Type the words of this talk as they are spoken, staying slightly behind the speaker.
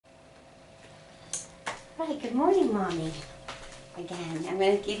Right, good morning, Mommy. Again, I'm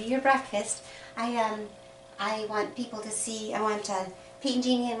going to give you your breakfast. I want people to see, I want Pete and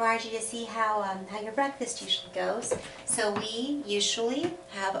Jeannie and Margie to see how your breakfast usually goes. So we usually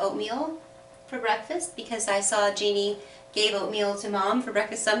have oatmeal for breakfast because I saw Jeannie gave oatmeal to Mom for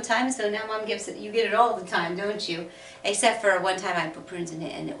breakfast sometimes, so now Mom gives it, you get it all the time, don't you? Except for one time I put prunes in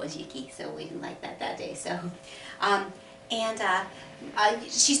it and it was yucky, so we didn't like that day. So,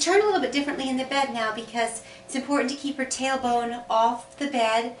 she's turned a little bit differently in the bed now because it's important to keep her tailbone off the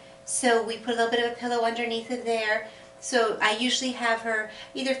bed, so we put a little bit of a pillow underneath it there. So I usually have her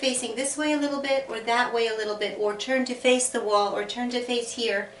either facing this way a little bit or that way a little bit, or turn to face the wall or turn to face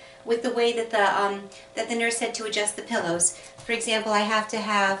here with the way that the nurse said to adjust the pillows. For example, I have to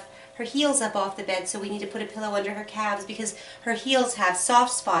have her heels up off the bed, so we need to put a pillow under her calves because her heels have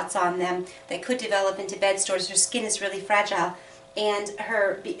soft spots on them that could develop into bed sores. Her skin is really fragile. And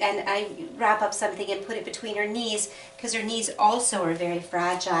I wrap up something and put it between her knees because her knees also are very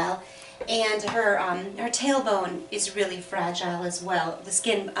fragile, and her tailbone is really fragile as well. The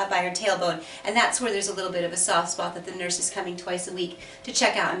skin up by her tailbone, and that's where there's a little bit of a soft spot that the nurse is coming twice a week to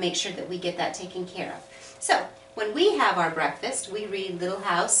check out and make sure that we get that taken care of. So when we have our breakfast, we read Little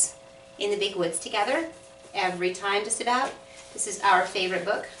House in the Big Woods together every time, just about. This is our favorite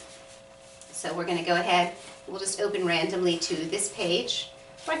book, so we're going to go ahead. We'll just open randomly to this page,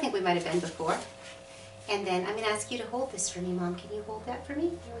 where I think we might have been before. And then I'm going to ask you to hold this for me, Mom. Can you hold that for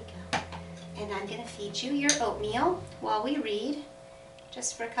me? There we go. And I'm going to feed you your oatmeal while we read,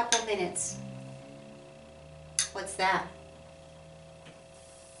 just for a couple minutes. What's that?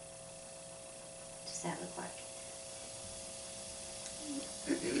 What does that look like?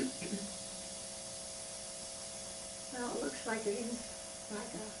 Well, it looks like it is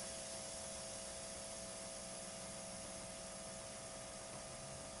like a...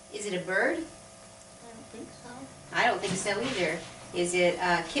 Is it a bird? I don't think so. I don't think so either. Is it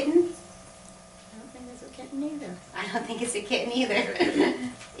a kitten? I don't think it's a kitten either. I don't think it's a kitten either.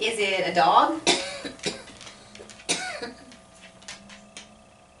 Is it a dog? Is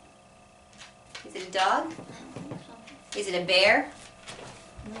it a dog? I don't think so. Is it a bear?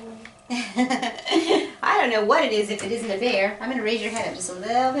 No. I don't know what it is if it isn't a bear. I'm going to raise your head up just a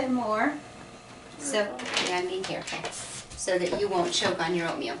little bit more. So, yeah, I'm being careful so that you won't choke on your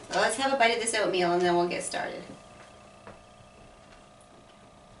oatmeal. Well, let's have a bite of this oatmeal and then we'll get started.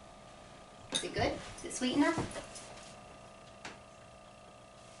 Is it good? Is it sweet enough?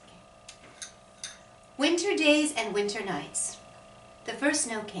 Winter days and winter nights. The first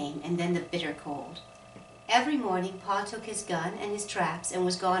snow came and then the bitter cold. Every morning Pa took his gun and his traps and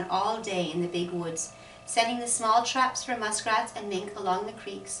was gone all day in the big woods, setting the small traps for muskrats and mink along the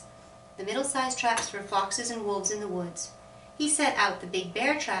creeks, the middle-sized traps for foxes and wolves in the woods. He set out the big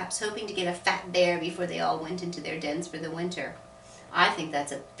bear traps, hoping to get a fat bear before they all went into their dens for the winter. I think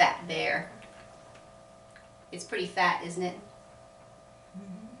that's a fat bear. It's pretty fat, isn't it?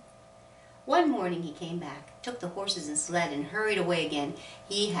 Mm-hmm. One morning he came back, took the horses and sled, and hurried away again.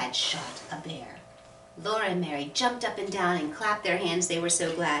 He had shot a bear. Laura and Mary jumped up and down and clapped their hands. They were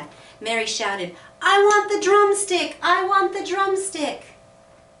so glad. Mary shouted, "I want the drumstick! I want the drumstick!"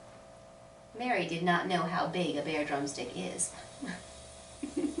 Mary did not know how big a bear drumstick is.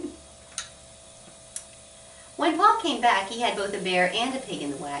 When Pa came back, he had both a bear and a pig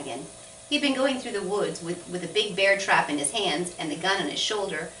in the wagon. He'd been going through the woods with a big bear trap in his hands and the gun on his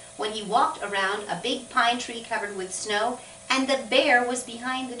shoulder when he walked around a big pine tree covered with snow, and the bear was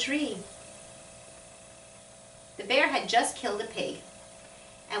behind the tree. The bear had just killed a pig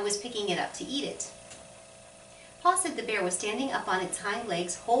and was picking it up to eat it. Pa said the bear was standing up on its hind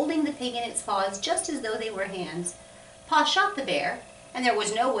legs, holding the pig in its paws just as though they were hands. Pa shot the bear, and there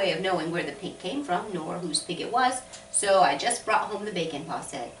was no way of knowing where the pig came from, nor whose pig it was, so I just brought home the bacon, Pa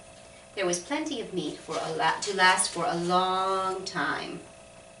said. There was plenty of meat to last for a long time.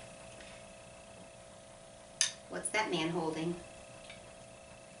 What's that man holding?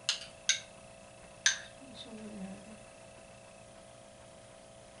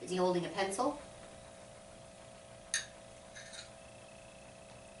 Is he holding a pencil?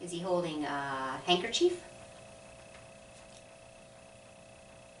 Is he holding a handkerchief?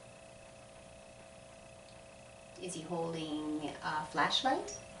 Is he holding a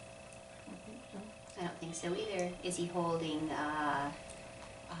flashlight? I don't think so either. Is he holding a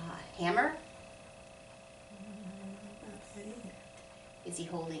hammer? Is he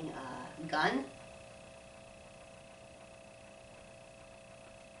holding a gun?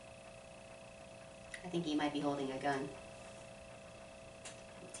 I think he might be holding a gun.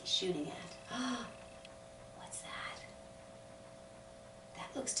 What's he shooting at? What's that? That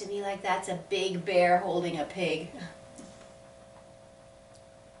Looks to me like that's a big bear holding a pig.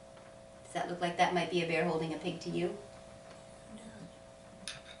 Does that look like that might be a bear holding a pig to you? No.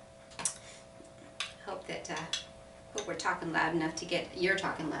 Hope we're talking loud enough to get, you're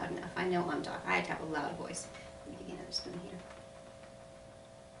talking loud enough. I know I'm talking, I have a loud voice. Let me get another spoon here.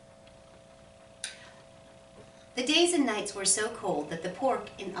 The days and nights were so cold that the pork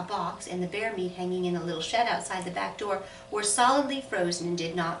in a box and the bear meat hanging in a little shed outside the back door were solidly frozen and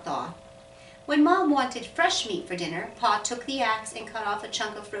did not thaw. When Mom wanted fresh meat for dinner, Pa took the axe and cut off a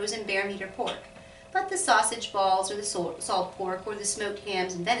chunk of frozen bear meat or pork. But the sausage balls or the salt pork or the smoked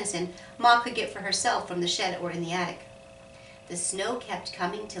hams and venison, Ma could get for herself from the shed or in the attic. The snow kept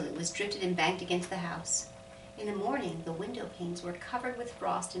coming till it was drifted and banked against the house. In the morning, the window panes were covered with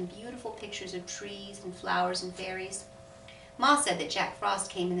frost and beautiful pictures of trees and flowers and fairies. Ma said that Jack Frost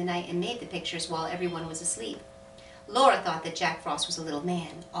came in the night and made the pictures while everyone was asleep. Laura thought that Jack Frost was a little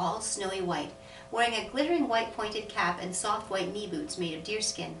man, all snowy white, wearing a glittering white pointed cap and soft white knee boots made of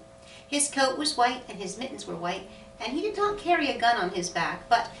deerskin. His coat was white and his mittens were white, and he did not carry a gun on his back,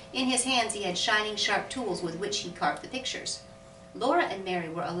 but in his hands he had shining sharp tools with which he carved the pictures. Laura and Mary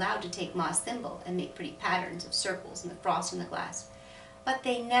were allowed to take Ma's thimble and make pretty patterns of circles in the frost and the glass, but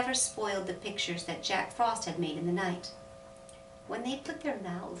they never spoiled the pictures that Jack Frost had made in the night. When they put their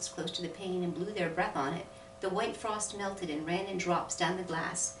mouths close to the pane and blew their breath on it, the white frost melted and ran in drops down the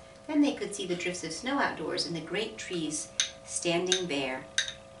glass. Then they could see the drifts of snow outdoors and the great trees standing bare.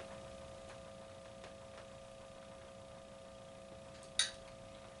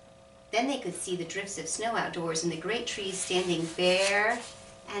 Then they could see the drifts of snow outdoors and the great trees standing bare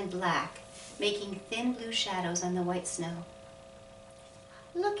and black, making thin blue shadows on the white snow.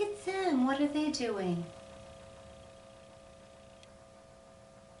 Look at them, what are they doing?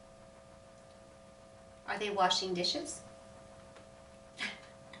 Are they washing dishes?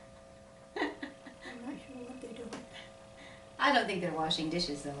 I'm not sure what they're doing. I don't think they're washing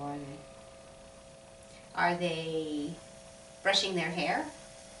dishes though, are they? Are they brushing their hair?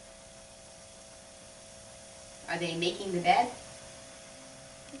 Are they making the bed?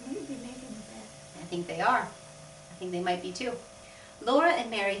 They might be making the bed. I think they are. I think they might be too. Laura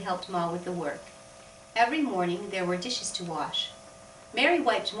and Mary helped Ma with the work. Every morning there were dishes to wash. Mary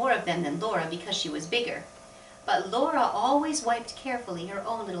wiped more of them than Laura because she was bigger, but Laura always wiped carefully her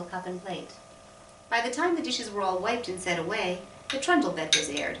own little cup and plate. By the time the dishes were all wiped and set away, the trundle bed was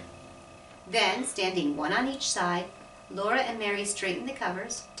aired. Then, standing one on each side, Laura and Mary straightened the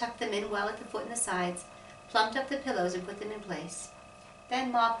covers, tucked them in well at the foot and the sides, plumped up the pillows and put them in place.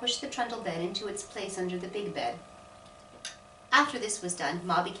 Then Ma pushed the trundle bed into its place under the big bed. After this was done,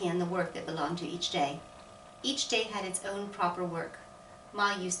 Ma began the work that belonged to each day. Each day had its own proper work.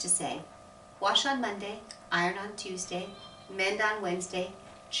 Ma used to say, wash on Monday, iron on Tuesday, mend on Wednesday,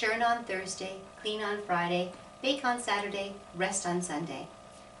 churn on Thursday, clean on Friday, bake on Saturday, rest on Sunday.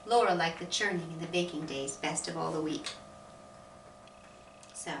 Laura liked the churning and the baking days best of all the week.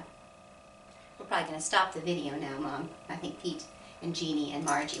 So, we're probably going to stop the video now, Mom. I think Pete and Jeannie and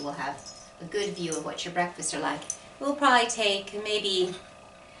Margie will have a good view of what your breakfasts are like. We'll probably take maybe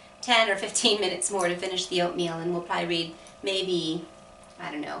 10 or 15 minutes more to finish the oatmeal, and we'll probably read maybe,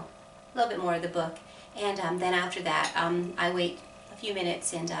 I don't know, a little bit more of the book. And then after that, I wait a few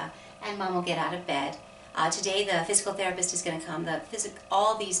minutes, and Mom will get out of bed. Today the physical therapist is going to come.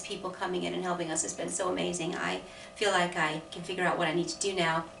 All these people coming in and helping us has been so amazing. I feel like I can figure out what I need to do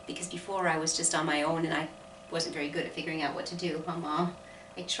now, because before I was just on my own and I wasn't very good at figuring out what to do. Huh, Mom?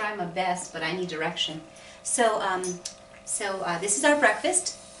 I try my best, but I need direction. So this is our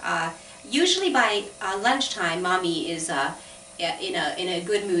breakfast. Usually by lunchtime, Mommy is in a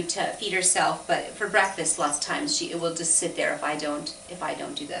good mood to feed herself, but for breakfast, lots of times she will just sit there if I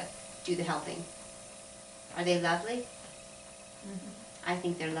don't do the helping. Are they lovely? Mm-hmm. I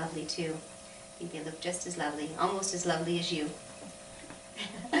think they're lovely too. I think they look just as lovely, almost as lovely as you.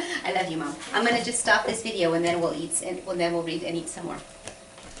 I love you, Mom. I'm going to just stop this video and then we'll eat, and then we'll read and eat some more.